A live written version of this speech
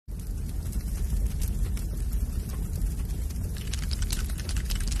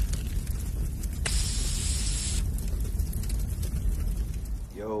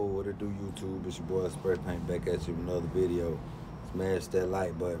what it do, YouTube? It's your boy Spray Paint back at you with another video. Smash that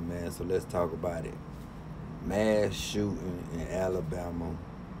like button, man. So let's talk about it. Mass shooting in Alabama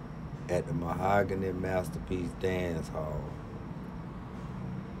at the Mahogany Masterpiece Dance Hall.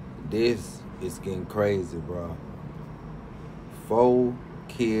 This is getting crazy, bro. 4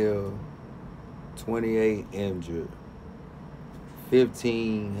 killed, 28 injured,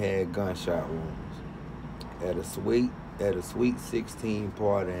 15 had gunshot wounds at a Sweet 16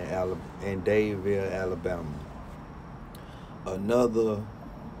 party in Dadeville, Alabama. Another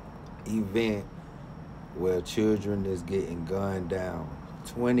event where children is getting gunned down.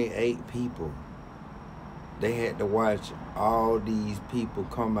 28 people. They had to watch all these people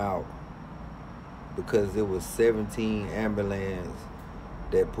come out because it was 17 ambulances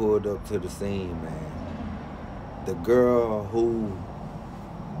that pulled up to the scene, man. The girl who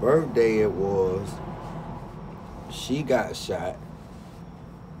birthday it was, she got shot.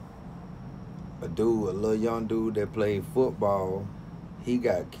 A little young dude that played football, he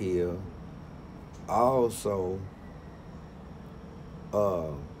got killed. Also,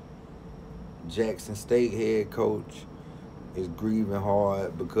 Jackson State head coach is grieving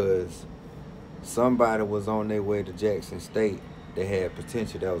hard because somebody was on their way to Jackson State that had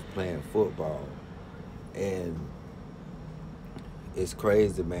potential that was playing football. And it's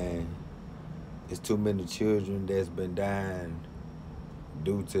crazy, man. It's too many children that's been dying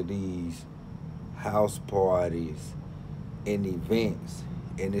due to these house parties and events.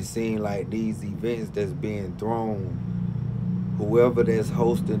 And it seems like these events that's being thrown, whoever that's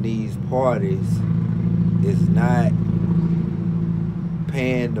hosting these parties is not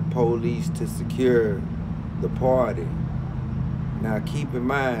paying the police to secure the party. Now keep in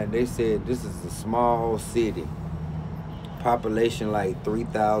mind, they said this is a small city, population like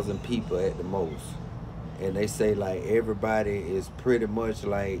 3,000 people at the most. And they say like everybody is pretty much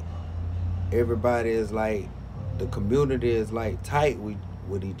like, everybody is like, the community is like tight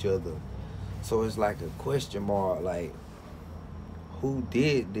with each other. So it's like a question mark, like, who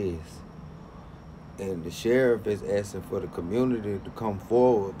did this? And the sheriff is asking for the community to come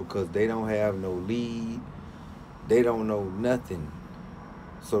forward because they don't have no lead. They don't know nothing.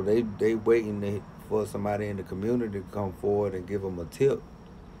 So they waiting for somebody in the community to come forward and give them a tip,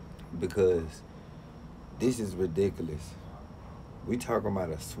 because this is ridiculous. We talking about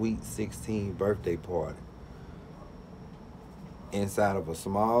a Sweet 16 birthday party inside of a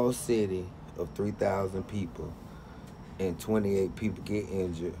small city of 3,000 people, and 28 people get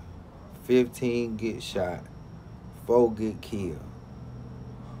injured, 15 get shot, 4 get killed.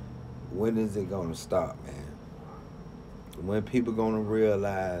 When is it gonna stop, man? When people gonna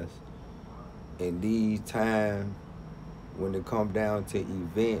realize in these times, when it come down to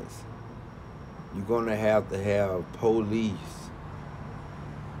events, you're gonna have police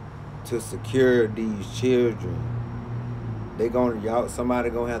to secure these children.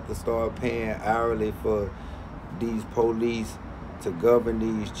 Somebody gonna have to start paying hourly for these police to govern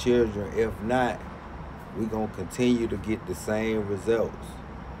these children. If not, we gonna continue to get the same results.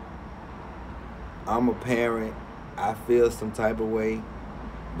 I'm a parent. I feel some type of way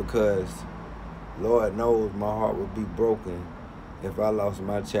because Lord knows my heart would be broken if I lost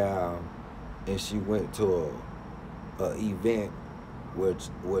my child and she went to a event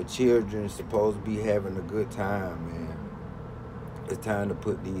where children supposed to be having a good time, man. It's time to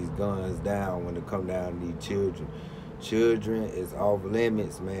put these guns down when it come down to these children. Children is off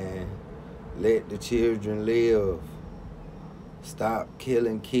limits, man. Let the children live. Stop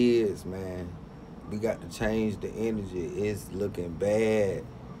killing kids, man. We got to change the energy. It's looking bad.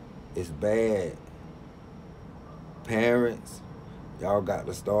 It's bad. Parents, y'all got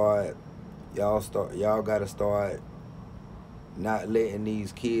to start. Y'all got to start not letting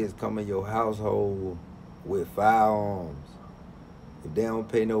these kids come in your household with firearms. If they don't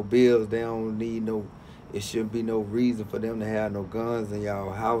pay no bills, they don't need no. It shouldn't be no reason for them to have no guns in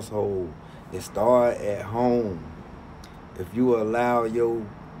y'all household. It start at home. If you allow your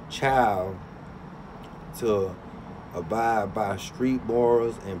child to abide by street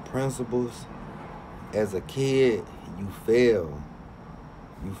morals and principles as a kid, you fail.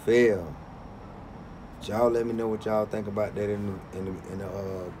 You fail. Y'all let me know what y'all think about that in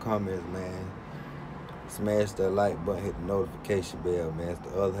the comments, man. Smash that like button, hit the notification bell, man. It's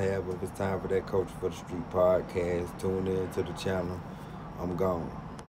the other half of It's Time for That Coach for the Street podcast. Tune in to the channel. I'm gone.